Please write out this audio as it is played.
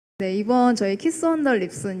네, 이번 저희 키스 언더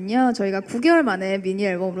립스는요, 저희가 9개월 만에 미니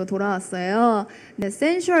앨범으로 돌아왔어요. 네,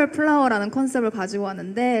 센슈얼 플라워라는 컨셉을 가지고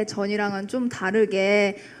왔는데 전이랑은 좀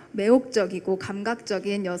다르게 매혹적이고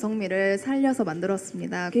감각적인 여성미를 살려서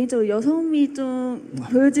만들었습니다. 개인적으로 여성미 좀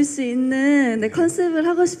보여줄 수 있는 컨셉을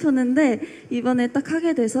하고 싶었는데 이번에 딱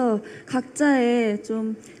하게 돼서 각자의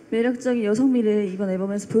좀 매력적인 여성미를 이번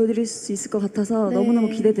앨범에서 보여드릴 수 있을 것 같아서 네. 너무너무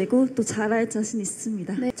기대되고 또 잘할 자신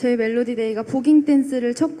있습니다. 네, 저희 멜로디데이가 보깅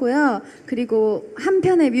댄스를 췄고요. 그리고 한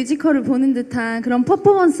편의 뮤지컬을 보는 듯한 그런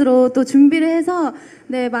퍼포먼스로 또 준비를 해서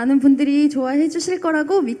네, 많은 분들이 좋아해 주실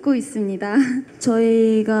거라고 믿고 있습니다.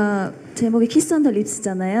 저희가 제목이 키스 언더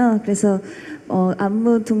립스잖아요. 그래서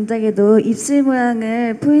안무 동작에도 입술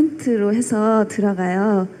모양을 포인트로 해서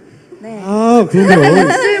들어가요. 네. 아, 그러네요.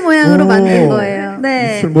 입술 모양으로 만든 거예요.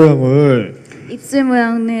 네. 입술 모양을. 입술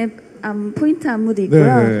모양의 포인트 안무도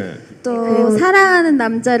있고요. 네. 또 그리고 사랑하는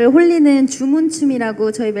남자를 홀리는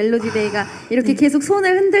주문춤이라고 저희 멜로디데이가 이렇게 계속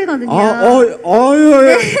손을 흔들거든요. 야,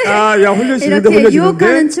 홀려지는데, 이렇게 홀려지는데?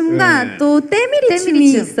 유혹하는 춤과 네. 또 때밀이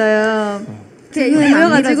춤이 있어요. 이렇게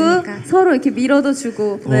모여가지고 서로 이렇게 밀어도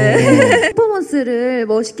주고 퍼포먼스를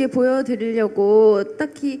멋있게 보여드리려고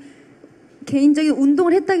딱히 개인적인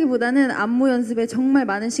운동을 했다기보다는 안무 연습에 정말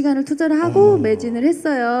많은 시간을 투자를 하고 매진을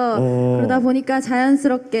했어요. 그러다 보니까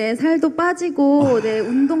자연스럽게 살도 빠지고 네,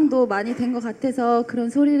 운동도 많이 된 것 같아서 그런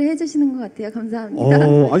소리를 해주시는 것 같아요. 감사합니다.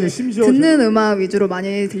 아니, 심지어. 듣는 음악 위주로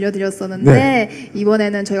많이 들려드렸었는데 네.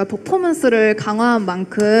 이번에는 저희가 퍼포먼스를 강화한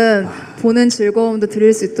만큼 보는 즐거움도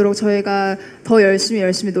드릴 수 있도록 저희가 더 열심히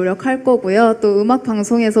노력할 거고요. 또 음악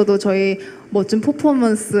방송에서도 저희 멋진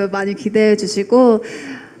퍼포먼스 많이 기대해 주시고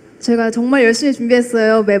제가 정말 열심히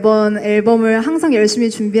준비했어요. 매번 앨범을 항상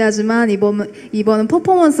열심히 준비하지만 이번은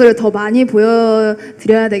퍼포먼스를 더 많이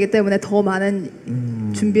보여드려야 되기 때문에 더 많은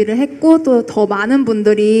준비를 했고 또 더 많은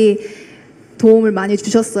분들이 도움을 많이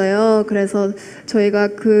주셨어요. 그래서 저희가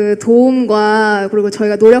그 도움과 그리고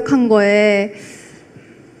저희가 노력한 거를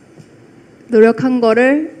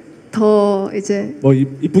더 이제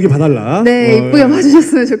이쁘게 봐달라. 네, 이쁘게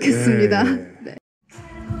봐주셨으면 좋겠습니다. 네.